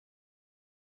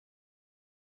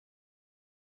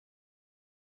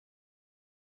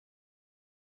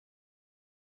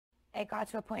it got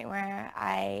to a point where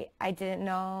I didn't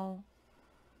know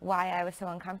why I was so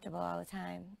uncomfortable all the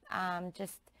time.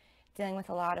 Just dealing with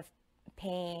a lot of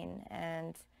pain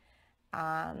and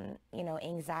you know,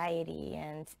 anxiety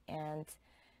and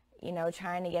you know,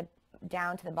 trying to get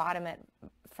down to the bottom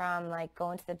from like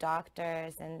going to the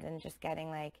doctors and just getting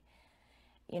like,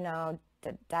 you know,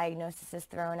 the diagnosis is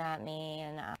thrown at me,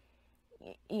 and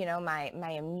you know,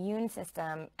 my immune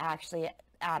system actually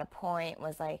at a point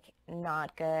was like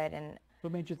not good. And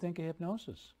What made you think of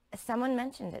hypnosis? someone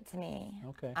mentioned it to me.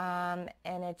 Okay. And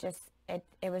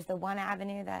it was the one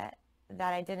avenue that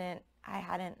I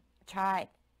hadn't tried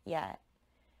yet.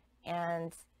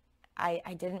 And I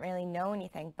didn't really know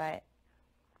anything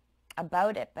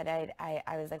about it, but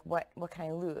I was like, what can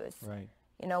I lose? Right.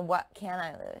 You know, what can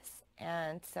I lose?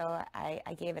 And so I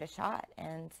gave it a shot,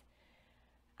 and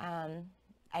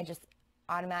I just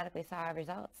automatically saw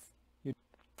results.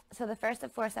 So the first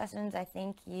of 4 sessions, I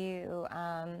think we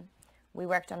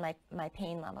worked on my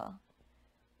pain level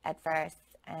at first,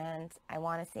 and I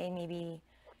want to say maybe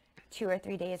 2 or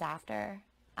 3 days after,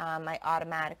 I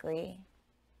automatically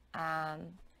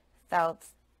felt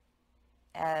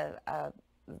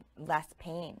less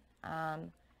pain.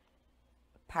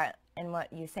 And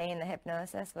what you say in the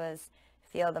hypnosis was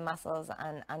feel the muscles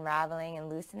unraveling and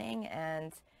loosening,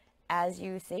 and as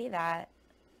you say that,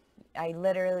 I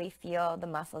literally feel the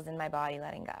muscles in my body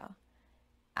letting go.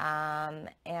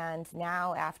 And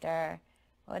now after,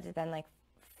 what has it been, like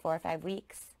 4 or 5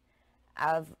 weeks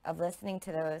of listening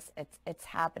to those, it's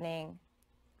happening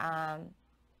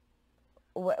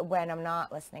when I'm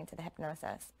not listening to the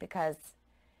hypnosis, because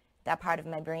that part of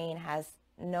my brain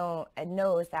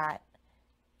knows that,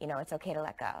 you know, it's okay to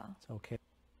let go. It's okay.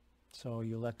 So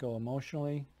you let go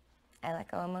emotionally. I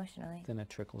let go emotionally. Then it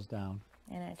trickles down.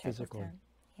 And it trickles physically. down.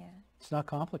 Yeah. It's not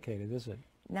complicated, is it?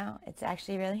 No, it's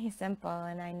actually really simple,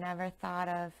 and I never thought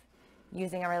of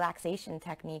using a relaxation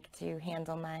technique to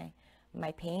handle my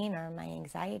pain or my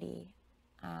anxiety.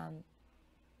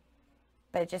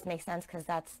 But it just makes sense because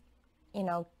that's, you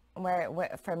know,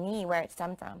 where for me, where it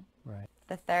stemmed from. Right.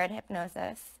 The third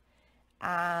hypnosis,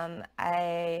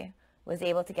 I was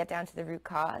able to get down to the root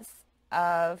cause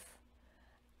of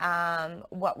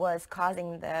what was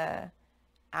causing the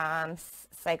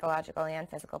psychological and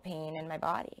physical pain in my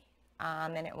body.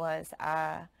 And it was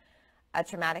a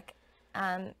traumatic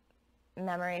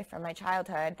memory from my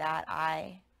childhood that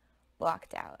I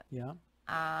blocked out. Yeah.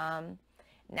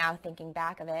 Now thinking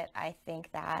back of it, I think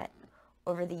that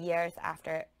over the years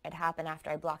after it happened, after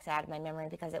I blocked it out of my memory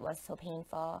because it was so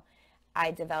painful,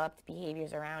 I developed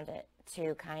behaviors around it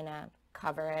to kind of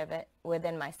cover it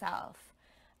within myself,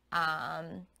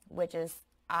 which is,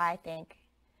 I think,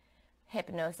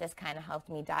 hypnosis kind of helped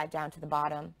me dive down to the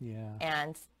bottom. Yeah.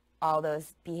 And all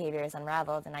those behaviors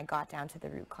unraveled, and I got down to the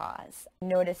root cause.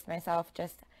 Noticed myself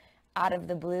just out of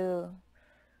the blue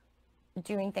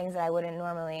doing things that I wouldn't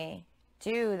normally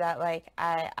do, that like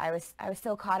I was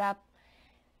so caught up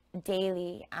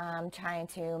daily trying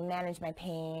to manage my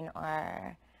pain,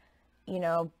 or, you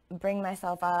know, bring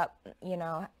myself up, you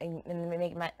know, and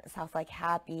make myself like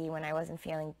happy when I wasn't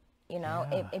feeling, you know.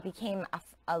 Yeah. It became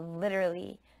a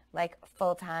literally like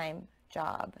full-time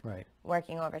job. Right.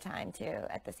 Working overtime too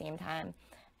at the same time.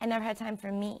 I never had time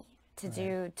for me to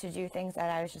do things that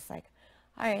I was just like,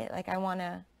 all right, like I want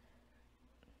to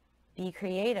be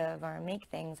creative or make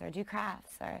things or do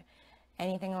crafts or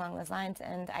anything along those lines.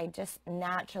 And I just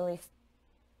naturally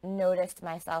noticed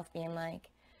myself being like,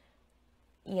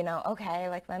 you know, okay,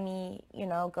 like let me, you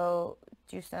know, go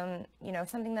do some, you know,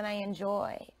 something that I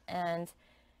enjoy, and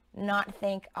not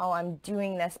think, oh, I'm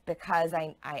doing this because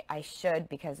I should,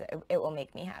 because it will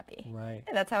make me happy. Right.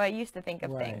 And that's how I used to think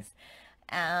of Right. things.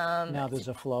 Now there's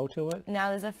a flow to it. Now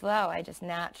there's a flow. I just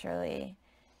naturally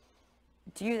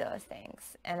do those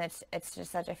things, and it's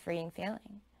just such a freeing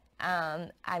feeling.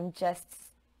 I'm just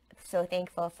so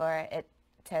thankful for it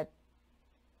to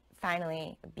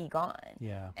finally be gone.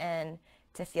 Yeah. And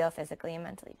to feel physically and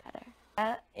mentally better.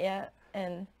 Yeah.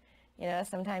 And, you know,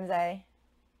 sometimes I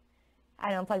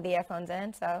don't plug the earphones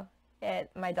in, so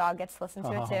my dog gets to listen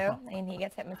to it too, and he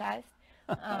gets hypnotized.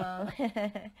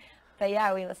 But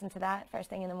yeah, we listen to that first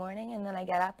thing in the morning, and then I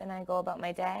get up and I go about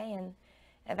my day, and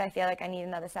if I feel like I need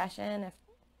another session, if,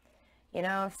 you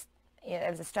know, if it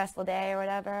was a stressful day or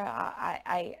whatever,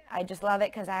 I just love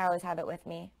it because I always have it with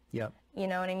me. Yep. You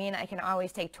know what I mean? I can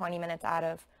always take 20 minutes out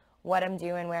of what I'm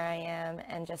doing, where I am,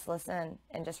 and just listen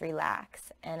and just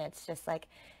relax. And it's just like,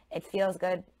 it feels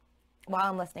good while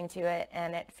I'm listening to it,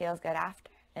 and it feels good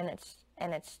after. And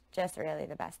it's just really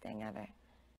the best thing ever.